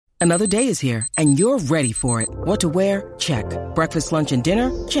Another day is here, and you're ready for it. What to wear? Check. Breakfast, lunch, and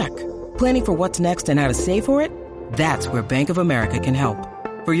dinner? Check. Planning for what's next and how to save for it? That's where Bank of America can help.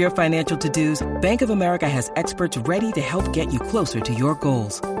 For your financial to-dos, Bank of America has experts ready to help get you closer to your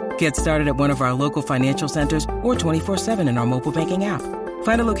goals. Get started at one of our local financial centers or 24/7 in our mobile banking app.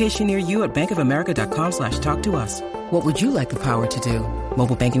 Find a location near you at bankofamerica.com/talktous. What would you like the power to do?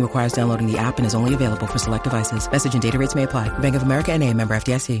 Mobile banking requires downloading the app and is only available for select devices. Message and data rates may apply. Bank of America N.A., member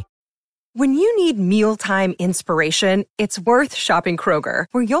FDIC. When you need mealtime inspiration, it's worth shopping Kroger,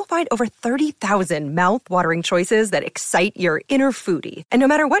 where you'll find over 30,000 mouth-watering choices that excite your inner foodie. And no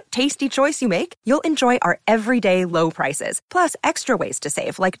matter what tasty choice you make, you'll enjoy our everyday low prices, plus extra ways to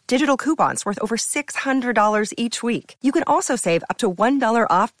save, like digital coupons worth over $600 each week. You can also save up to $1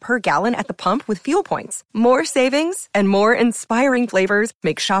 off per gallon at the pump with fuel points. More savings and more inspiring flavors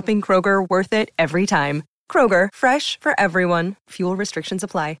make shopping Kroger worth it every time. Kroger, fresh for everyone. Fuel restrictions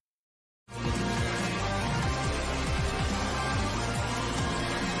apply.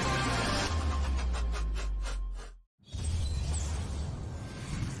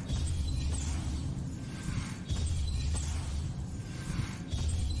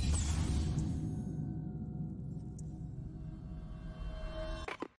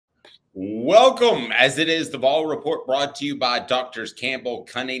 Welcome, as it is the Vol Report, brought to you by Doctors Campbell,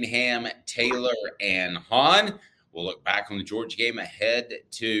 Cunningham, Taylor, and Hahn. We'll look back on the Georgia game ahead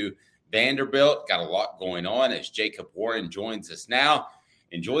to Vanderbilt. Got a lot going on as Jacob Warren joins us now.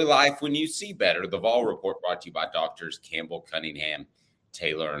 Enjoy life when you see better. The Vol Report brought to you by Doctors Campbell, Cunningham,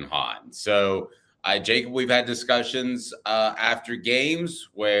 Taylor, and Hahn. So, Jacob, we've had discussions after games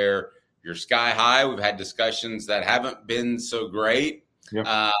where you're sky high. We've had discussions that haven't been so great. Yep.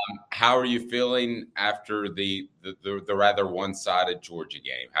 How are you feeling after the rather one-sided Georgia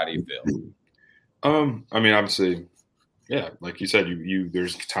game? How do you feel? I mean, obviously, yeah, like you said, you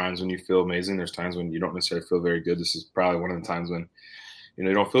there's times when you feel amazing. There's times when you don't necessarily feel very good. This is probably one of the times when,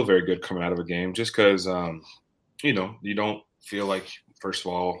 you don't feel very good coming out of a game just because, you don't feel like, first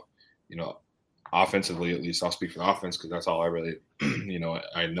of all, offensively, at least I'll speak for the offense because that's all I really,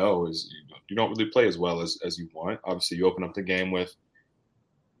 I know is you don't really play as well as you want. Obviously, you open up the game with,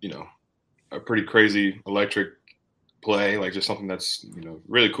 a pretty crazy electric play, like just something that's,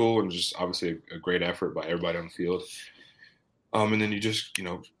 really cool and just obviously a great effort by everybody on the field. And then you just,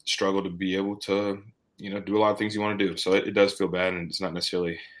 struggle to be able to, do a lot of things you want to do. So it does feel bad and it's not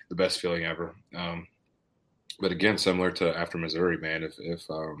necessarily the best feeling ever. But again, similar to after Missouri, man, if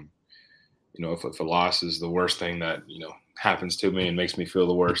a loss is the worst thing that, happens to me and makes me feel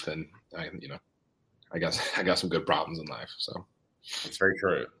the worst, then I got some good problems in life. So. That's very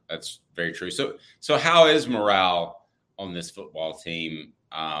true. That's very true. So how is morale on this football team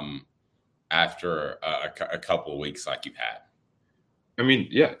after a couple of weeks like you've had? I mean,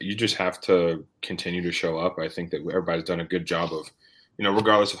 yeah, you just have to continue to show up. I think that everybody's done a good job of,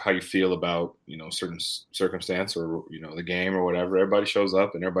 regardless of how you feel about, certain circumstance or, the game or whatever, everybody shows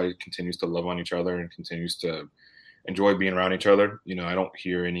up and everybody continues to love on each other and continues to enjoy being around each other. I don't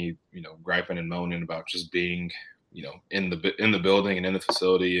hear any, griping and moaning about just being – in the building and in the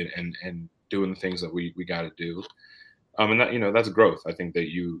facility and doing the things that we got to do. And that, that's growth. I think that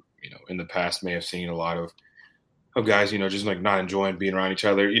in the past may have seen a lot of guys, just like not enjoying being around each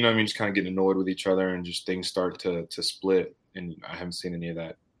other, just kind of getting annoyed with each other and just things start to split. And I haven't seen any of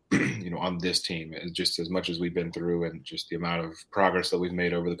that, on this team. It's just as much as we've been through and just the amount of progress that we've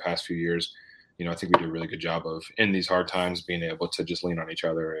made over the past few years, I think we did a really good job of in these hard times being able to just lean on each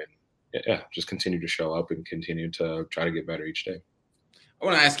other and, yeah, just continue to show up and continue to try to get better each day. I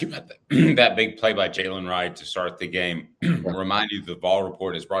want to ask you about that big play by Jalen Wright to start the game. Remind you, the Vol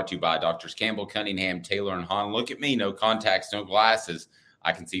Report is brought to you by Doctors Campbell, Cunningham, Taylor, and Hahn. Look at me, no contacts, no glasses.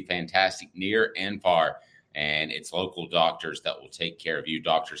 I can see fantastic near and far, and it's local doctors that will take care of you.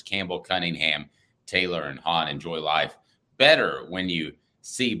 Doctors Campbell, Cunningham, Taylor, and Hahn. Enjoy life better when you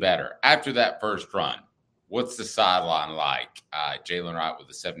see better. After that first run, what's the sideline like? Jalen Wright with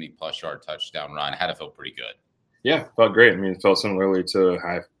a 70-plus yard touchdown run. Had to feel pretty good. Yeah, felt great. I mean, it felt similarly to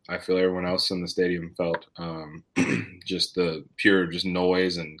how I feel everyone else in the stadium felt. Just the pure just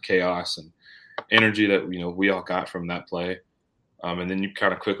noise and chaos and energy that, we all got from that play. And then you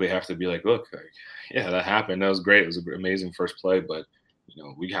kind of quickly have to be like, look, yeah, that happened. That was great. It was an amazing first play. But,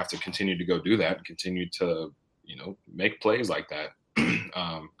 we have to continue to go do that and continue to, make plays like that.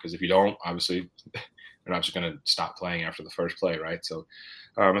 Because if you don't, obviously – they're not just going to stop playing after the first play, right? So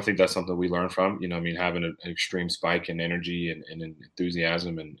I think that's something we learned from, having an extreme spike in energy and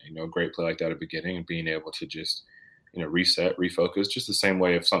enthusiasm and, a great play like that at the beginning and being able to just, reset, refocus. Just the same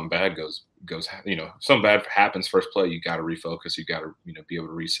way if something bad goes, something bad happens first play, you got to refocus. You got to, be able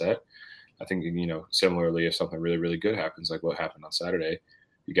to reset. I think, similarly, if something really, really good happens, like what happened on Saturday,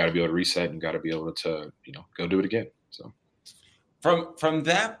 you got to be able to reset and got to be able to, go do it again. So from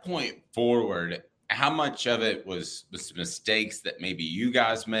that point forward, how much of it was mistakes that maybe you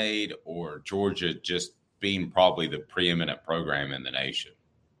guys made, or Georgia just being probably the preeminent program in the nation?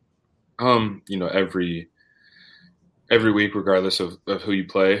 Every week, regardless of who you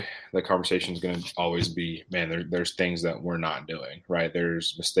play, the conversation is going to always be, man, there's things that we're not doing, right?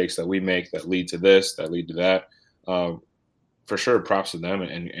 There's mistakes that we make that lead to this, that lead to that. For sure, props to them,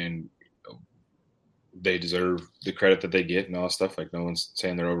 and they deserve the credit that they get and all that stuff. Like, no one's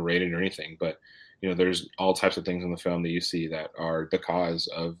saying they're overrated or anything, but, there's all types of things in the film that you see that are the cause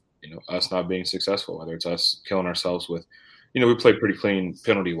of, us not being successful, whether it's us killing ourselves with, we played pretty clean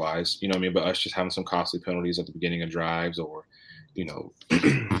penalty-wise, but us just having some costly penalties at the beginning of drives, or,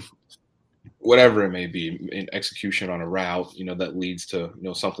 whatever it may be, in execution on a route, that leads to,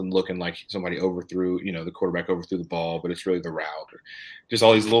 something looking like somebody overthrew, the quarterback overthrew the ball, but it's really the route, or just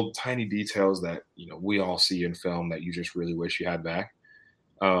all these little tiny details that, we all see in film that you just really wish you had back.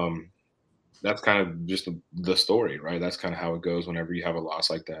 That's kind of just the story, right? That's kind of how it goes whenever you have a loss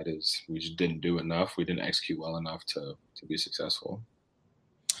like that, is we just didn't do enough. We didn't execute well enough to be successful.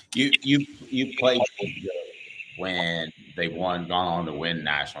 You played when they gone on to win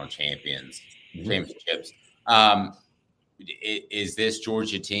national championships. Is this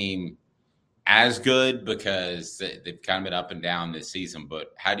Georgia team as good? Because they've kind of been up and down this season,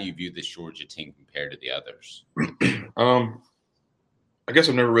 but how do you view this Georgia team compared to the others? I guess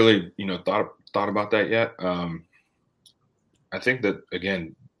I've never really, thought about that yet. I think that,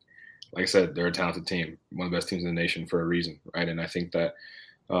 again, like I said, they're a talented team, one of the best teams in the nation for a reason, right? And I think that,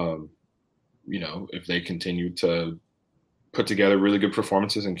 if they continue to put together really good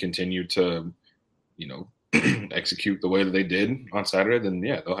performances and continue to, execute the way that they did on Saturday, then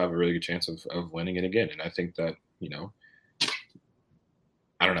yeah, they'll have a really good chance of winning it again. And I think that,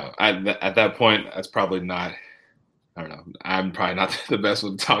 I don't know. At that point, that's probably not. I don't know. I'm probably not the best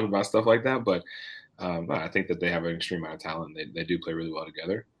one to talk about stuff like that, but I think that they have an extreme amount of talent. They do play really well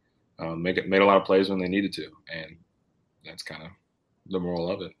together. Made a lot of plays when they needed to, and that's kind of the moral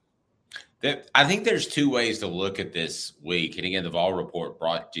of it. I think there's two ways to look at this week. And again, the Vol Report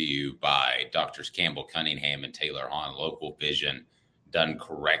brought to you by Drs. Campbell, Cunningham, and Taylor Hahn, local vision done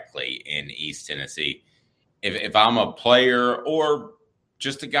correctly in East Tennessee. If I'm a player or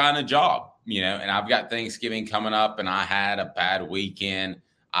just a guy in a job, and I've got Thanksgiving coming up and I had a bad weekend,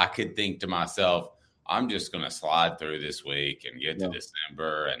 I could think to myself, I'm just going to slide through this week and get to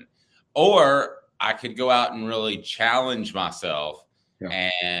December. Or I could go out and really challenge myself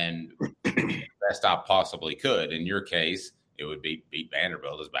and the best I possibly could. In your case, it would be beat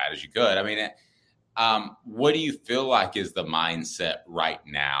Vanderbilt as bad as you could. I mean, what do you feel like is the mindset right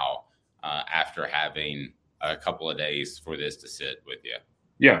now after having a couple of days for this to sit with you?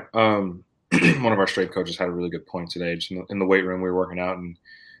 Yeah. One of our strength coaches had a really good point today, just in the weight room we were working out, and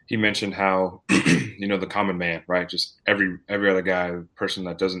he mentioned how, the common man, right? Just every other guy, person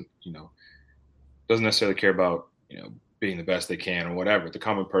that doesn't necessarily care about, being the best they can or whatever. The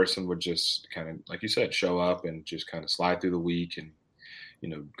common person would just kind of, like you said, show up and just kind of slide through the week and,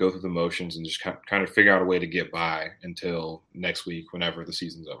 go through the motions and just kind of figure out a way to get by until next week, whenever the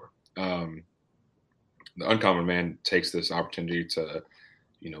season's over. The uncommon man takes this opportunity to,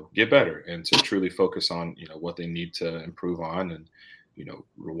 get better and to truly focus on, what they need to improve on, and,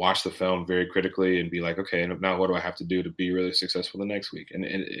 watch the film very critically and be like, okay, now what do I have to do to be really successful the next week?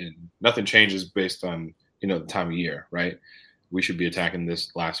 And nothing changes based on, the time of year, right? We should be attacking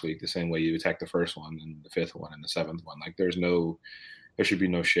this last week the same way you attacked the first one and the fifth one and the seventh one. Like, there should be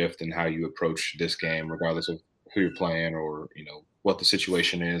no shift in how you approach this game, regardless of who you're playing or, what the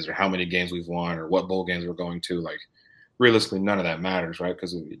situation is or how many games we've won or what bowl games we're going to. Like, realistically, none of that matters, right?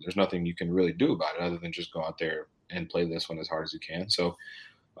 Because there's nothing you can really do about it other than just go out there and play this one as hard as you can. So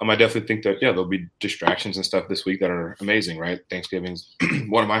I definitely think that, there'll be distractions and stuff this week that are amazing, right? Thanksgiving's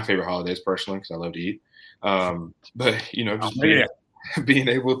one of my favorite holidays personally, because I love to eat. But, just being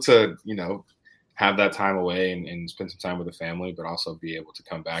able to, have that time away and spend some time with the family, but also be able to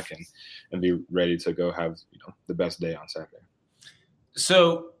come back and be ready to go have, the best day on Saturday.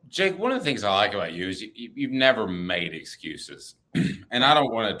 So, Jake, one of the things I like about you is you've never made excuses, and I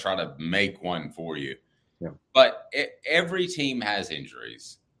don't want to try to make one for you. Yeah. But every team has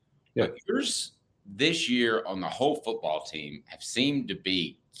injuries. Yeah. But yours this year on the whole football team have seemed to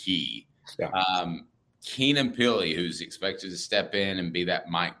be key. Yeah. Keenan Pili, who's expected to step in and be that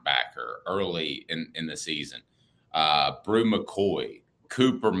Mike backer early in the season. Brew McCoy,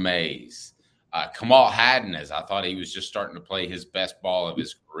 Cooper Mays, Kamal Haddon, as I thought he was just starting to play his best ball of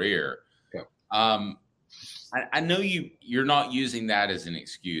his career. Yeah. I know you're not using that as an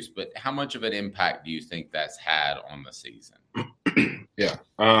excuse, but how much of an impact do you think that's had on the season? Yeah.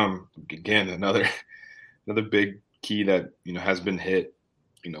 Again, another big key that, has been hit,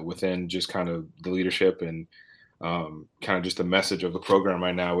 within just kind of the leadership and kind of just the message of the program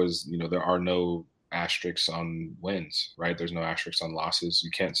right now is, there are no asterisks on wins, right? There's no asterisks on losses.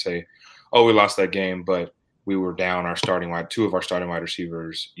 You can't say, oh, we lost that game, but we were down two of our starting wide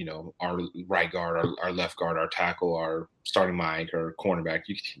receivers, our right guard, our left guard, our tackle, our starting Mike, or cornerback.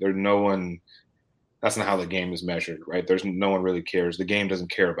 There's no one. That's not how the game is measured, right? There's no one really cares. The game doesn't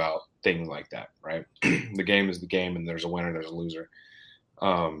care about things like that, right? The game is the game, and there's a winner, there's a loser.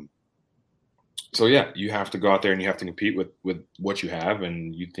 So yeah, you have to go out there and you have to compete with what you have,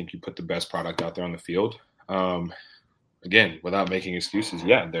 and you think you put the best product out there on the field. Again, without making excuses,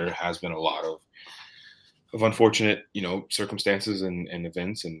 yeah, there has been a lot of unfortunate, circumstances and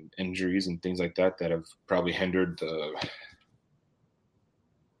events and injuries and things like that have probably hindered the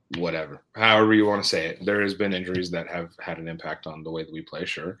whatever, however you want to say it. There has been injuries that have had an impact on the way that we play,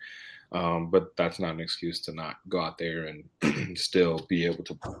 sure. But that's not an excuse to not go out there and still be able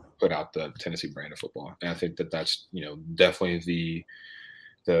to put out the Tennessee brand of football. And I think that that's, definitely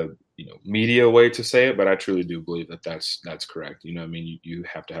the media way to say it, but I truly do believe that that's correct. You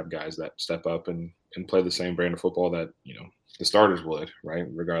have to have guys that step up and play the same brand of football that, the starters would, right?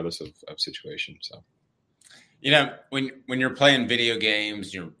 Regardless of situation. So. When you're playing video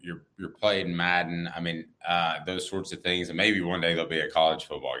games, you're playing Madden. I mean, those sorts of things, and maybe one day there'll be a college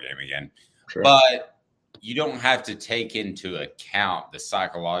football game again. Sure. But you don't have to take into account the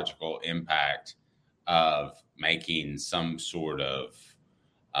psychological impact of making some sort of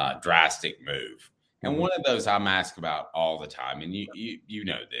drastic move. And one of those I'm asked about all the time, and you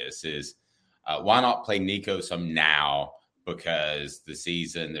know this, is why not play Nico some now, because the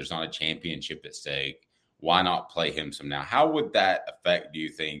season, there's not a championship at stake. Why not play him some now? How would that affect, do you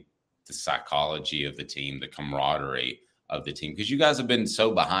think, the psychology of the team, the camaraderie of the team? Because you guys have been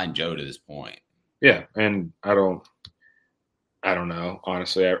so behind Joe to this point. Yeah, and I don't know.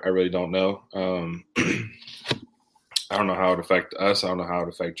 Honestly, I really don't know. I don't know how it would affect us. I don't know how it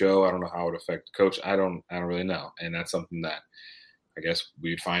would affect Joe. I don't know how it would affect the coach. I don't really know. And that's something that I guess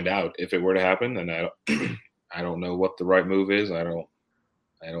we'd find out if it were to happen. And I don't know what the right move is. I don't.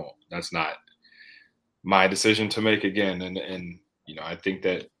 That's not my decision to make again. And I think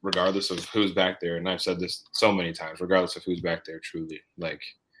that regardless of who's back there, and I've said this so many times, regardless of who's back there, truly, like,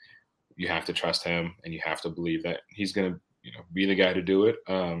 you have to trust him and you have to believe that he's going to, be the guy to do it.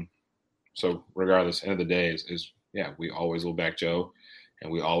 So regardless, end of the day is we always will back Joe,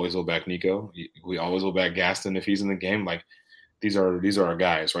 and we always will back Nico. We always will back Gaston if he's in the game. Like, these are our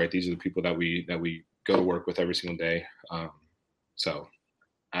guys, right? These are the people that we go to work with every single day. So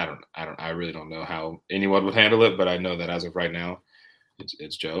I really don't know how anyone would handle it, but I know that as of right now,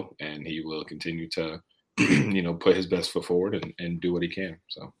 it's Joe, and he will continue to, put his best foot forward and do what he can.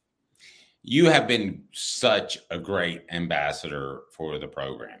 So, you have been such a great ambassador for the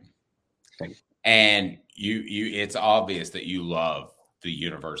program. Thank you. And it's obvious that you love the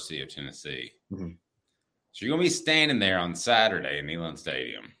University of Tennessee. Mm-hmm. So you're going to be standing there on Saturday in Neyland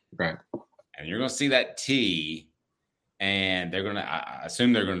Stadium, right? And you're going to see that T. And they're going to, I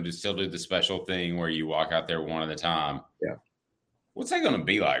assume they're going to still do the special thing where you walk out there one at a time. Yeah. What's that going to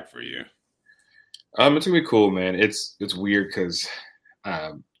be like for you? It's going to be cool, man. It's weird because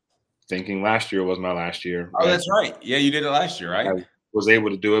thinking last year was my last year. Oh, that's right. Yeah, you did it last year, right? I was able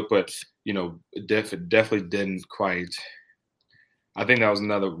to do it, but, it definitely didn't quite. I think that was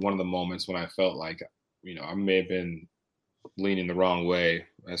another one of the moments when I felt like, I may have been leaning the wrong way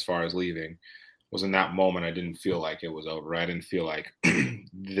as far as leaving. Was in that moment I didn't feel like it was over. I didn't feel like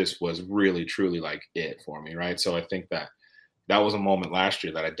this was really, truly like it for me, right? So I think that was a moment last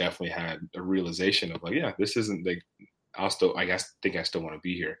year that I definitely had a realization of like, yeah, this isn't the – I think I still want to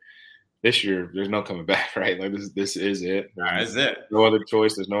be here. This year, there's no coming back, right? Like this is it. That's it. No other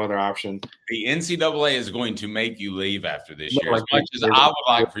choice. There's no other option. The NCAA is going to make you leave after this year, as much as I would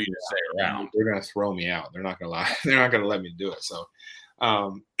like for you to stay around. They're going to throw me out. They're not going to lie. They're not going to let me do it. So,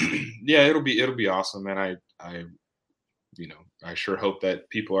 yeah, it'll be awesome, man. I sure hope that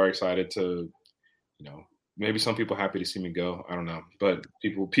people are excited to, maybe some people happy to see me go. I don't know, but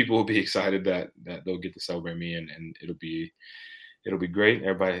people will be excited that they'll get to celebrate me, and it'll be great.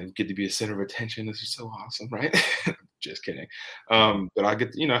 Everybody get to be a center of attention. This is so awesome, right? Just kidding. But I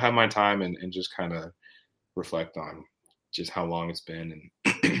get to, have my time and just kind of reflect on just how long it's been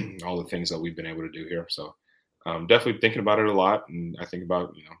and all the things that we've been able to do here. So definitely thinking about it a lot. And I think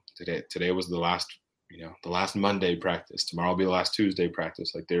about, today was the last Monday practice. Tomorrow will be the last Tuesday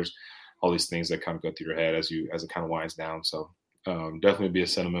practice. Like there's all these things that kind of go through your head as it kind of winds down. So definitely be a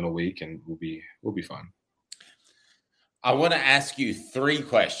sentimental week, and will be fun. I want to ask you 3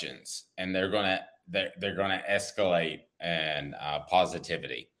 questions, and they're gonna escalate and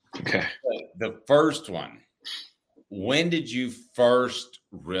positivity. Okay. The first one: when did you first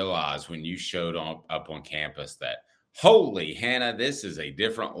realize when you showed up on campus that, holy Hannah, this is a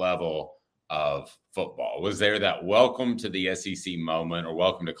different level of football? Was there that welcome to the SEC moment or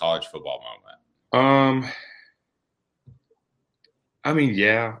welcome to college football moment? I mean,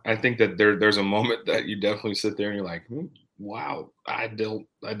 yeah, I think that there's a moment that you definitely sit there and you're like, wow, I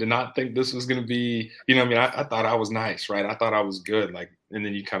did not think this was going to be, I thought I was nice, right? I thought I was good. Like, and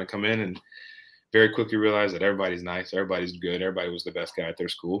then you kind of come in and very quickly realize that everybody's nice, everybody's good, everybody was the best guy at their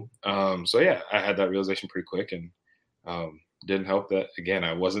school. So yeah, I had that realization pretty quick, and didn't help that, again,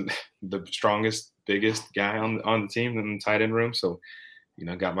 I wasn't the strongest, biggest guy on the team in the tight end room. So,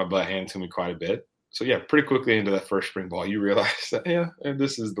 got my butt handed to me quite a bit. So yeah, pretty quickly into that first spring ball, you realize that,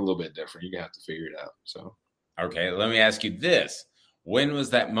 this is a little bit different. You're gonna have to figure it out. So, okay, let me ask you this: when was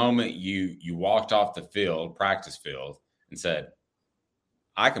that moment you walked off the practice field, and said,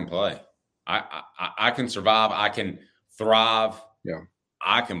 "I can play. I can survive. I can thrive. Yeah,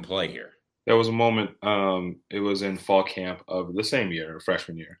 I can play here"? There was a moment. It was in fall camp of the same year,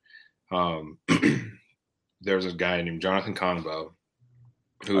 freshman year. There was a guy named Jonathan Conbo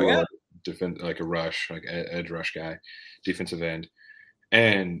who defend like a rush, like edge rush guy, defensive end,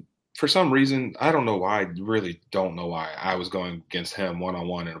 and for some reason, I don't know why. I really don't know why I was going against him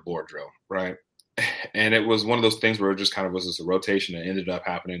one-on-one in a board drill, right? And it was one of those things where it just kind of was just a rotation that ended up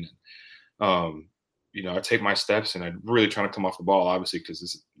happening. I take my steps and I'm really trying to come off the ball, obviously, because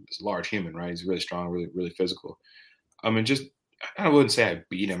this a large human, right? He's really strong, really, really physical. I wouldn't say I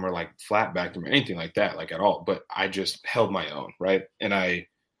beat him or like flat backed him or anything like that, like at all, but I just held my own, right? And I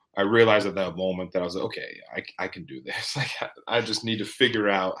realized at that moment that I was like, okay, I can do this. Like I just need to figure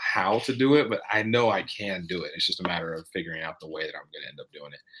out how to do it, but I know I can do it. It's just a matter of figuring out the way that I'm going to end up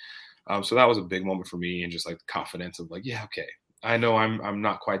doing it. So that was a big moment for me, and just like the confidence of like, yeah, okay, I know I'm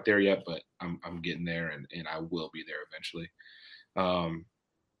not quite there yet, but I'm getting there, and I will be there eventually.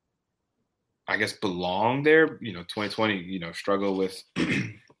 I guess belong there, 2020, struggle with,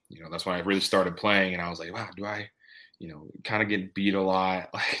 that's when I really started playing, and I was like, wow, do I, kind of get beat a lot.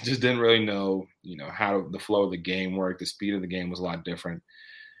 Like, just didn't really know, how the flow of the game worked. The speed of the game was a lot different.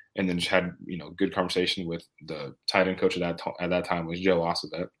 And then just had, good conversation with the tight end coach at that time was Joe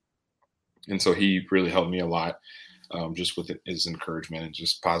Ossovet. And so he really helped me a lot, just with his encouragement and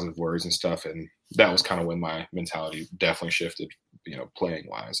just positive words and stuff. And that was kind of when my mentality definitely shifted, playing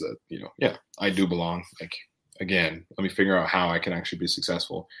wise, that, yeah, I do belong. Like, again, let me figure out how I can actually be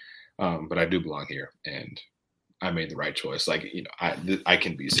successful. But I do belong here, and I made the right choice. Like, I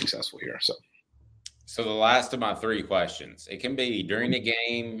can be successful here. So the last of my 3 questions, it can be during the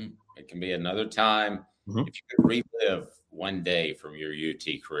game, it can be another time. Mm-hmm. If you could relive one day from your UT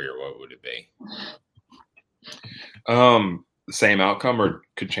career, what would it be? The same outcome, or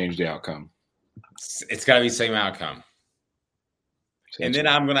could change the outcome? It's got to be the same outcome. And then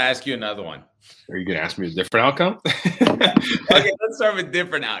I'm going to ask you another one. Are you going to ask me a different outcome? Okay, let's start with a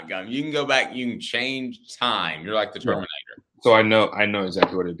different outcome. You can go back. You can change time. You're like the Terminator. So I know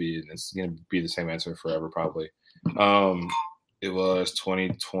exactly what it'd be, and it's going to be the same answer forever, probably. It was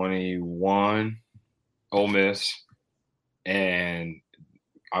 2021, Ole Miss, and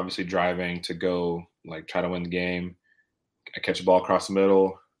obviously driving to go like try to win the game. I catch a ball across the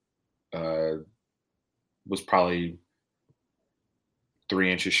middle. Was probably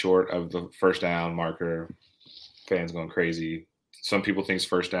 3 inches short of the first down marker. Fans going crazy. Some people think it's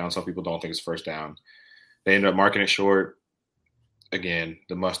first down. Some people don't think it's first down. They ended up marking it short. Again,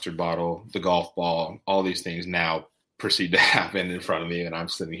 the mustard bottle, the golf ball, all these things now proceed to happen in front of me. And I'm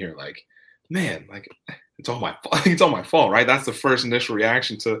sitting here like, man, like it's all my fault. It's all my fault, right? That's the first initial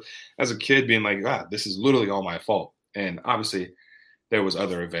reaction to, as a kid, being like, this is literally all my fault. And obviously there was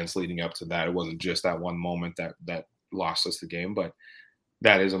other events leading up to that. It wasn't just that one moment that lost us the game, but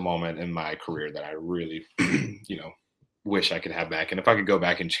that is a moment in my career that I really, wish I could have back. And if I could go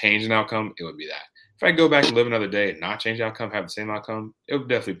back and change an outcome, it would be that. If I could go back and live another day and not change the outcome, have the same outcome, it would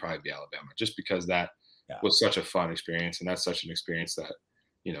definitely probably be Alabama, just because that was such a fun experience. And that's such an experience that,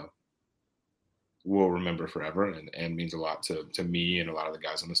 we'll remember forever and means a lot to me and a lot of the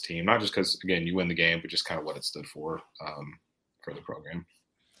guys on this team. Not just because, again, you win the game, but just kind of what it stood for the program.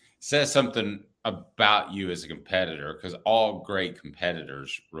 says something about you as a competitor, because all great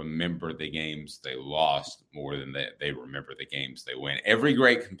competitors remember the games they lost more than they remember the games they win. Every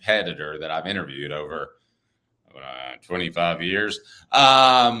great competitor that I've interviewed over 25 years,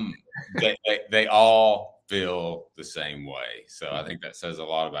 they all feel the same way. So I think that says a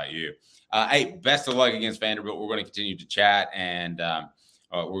lot about you. Hey, best of luck against Vanderbilt. We're going to continue to chat, and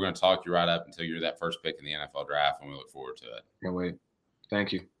we're going to talk you right up until you're that first pick in the NFL draft, and we look forward to it. Can't wait.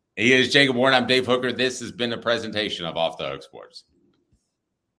 Thank you. He is Jacob Warren. I'm Dave Hooker. This has been a presentation of Off the Hook Sports.